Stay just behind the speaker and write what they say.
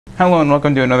Hello and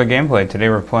welcome to another gameplay. Today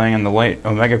we're playing on the Lyte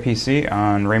Omega PC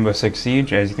on Rainbow Six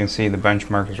Siege. As you can see, the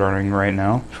benchmark is running right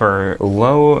now. For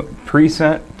low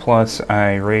preset, plus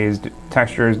I raised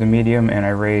textures to medium and I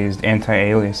raised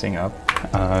anti-aliasing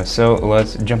up. So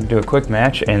let's jump into a quick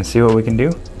match and see what we can do.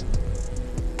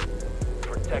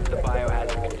 Protect the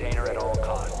biohazard container at all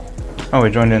costs. Oh,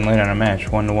 we joined in late on a match,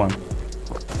 1-1.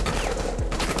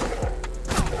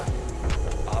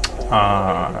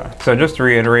 So just to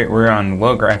reiterate, we're on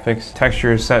low graphics,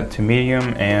 textures set to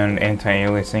medium, and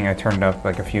anti-aliasing I turned up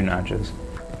like a few notches.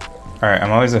 Alright,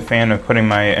 I'm always a fan of putting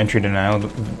my entry denial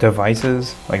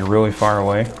devices like really far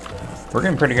away. We're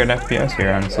getting pretty good FPS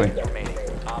here, honestly.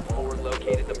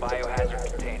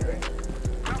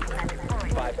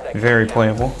 Very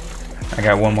playable. I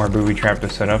got one more booby trap to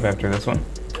set up after this one.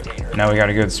 Now we got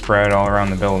a good spread all around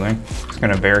the building. Just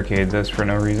gonna barricade this for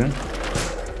no reason.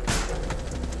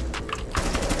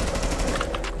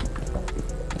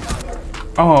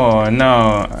 Oh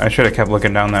no, I should have kept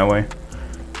looking down that way.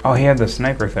 Oh, he had the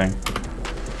sniper thing.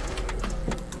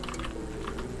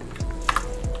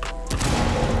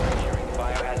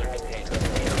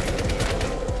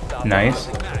 Nice.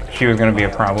 She was going to be a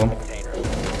problem.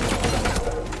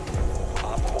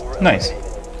 Nice.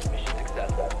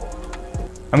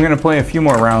 I'm going to play a few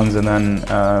more rounds and then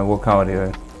we'll call it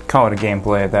a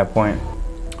gameplay at that point.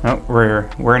 Oh,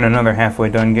 we're in another halfway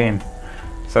done game.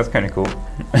 So that's kind of cool.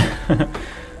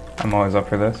 I'm always up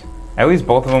for this. At least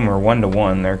both of them are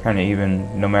 1-to-1. They're kind of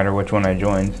even no matter which one I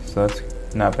joined, so that's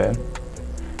not bad.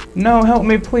 No, help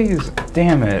me please!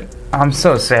 Damn it. I'm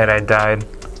so sad I died.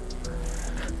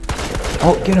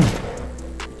 Oh, get him!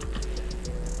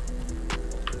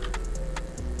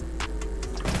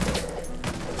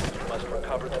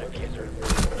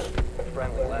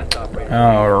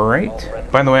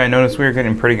 Alright. By the way, I noticed we were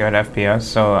getting pretty good FPS,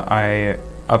 so I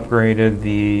upgraded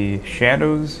the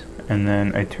shadows, and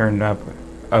then I turned up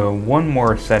one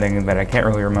more setting that I can't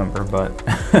really remember, but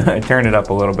I turned it up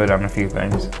a little bit on a few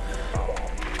things.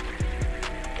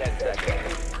 10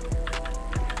 seconds.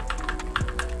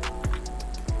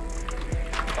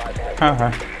 5 seconds.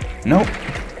 Haha. Nope.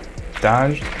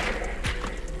 Dodged.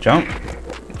 Jump.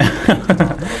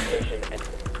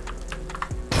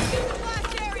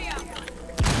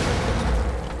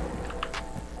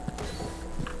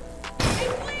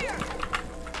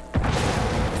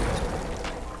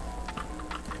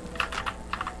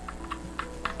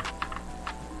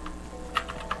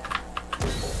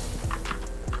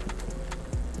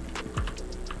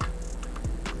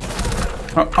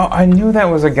 Oh, I knew that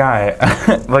was a guy.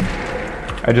 Like,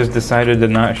 I just decided to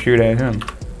not shoot at him.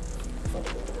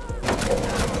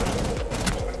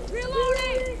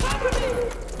 Reloading! Cover me!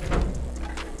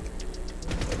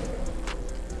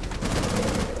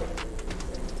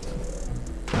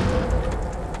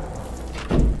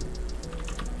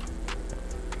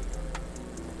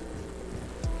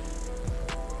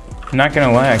 I'm not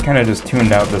gonna lie, I kind of just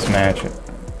tuned out this match.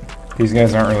 These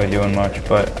guys aren't really doing much,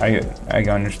 but I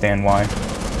understand why.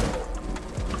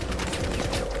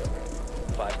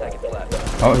 5 seconds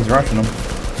left. Oh, he's rushing them.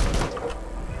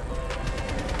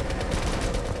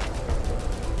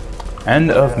 End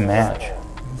of match.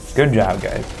 Good job,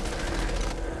 guys.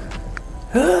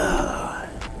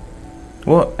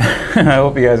 Well, I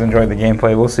hope you guys enjoyed the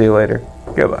gameplay. We'll see you later.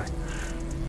 Goodbye.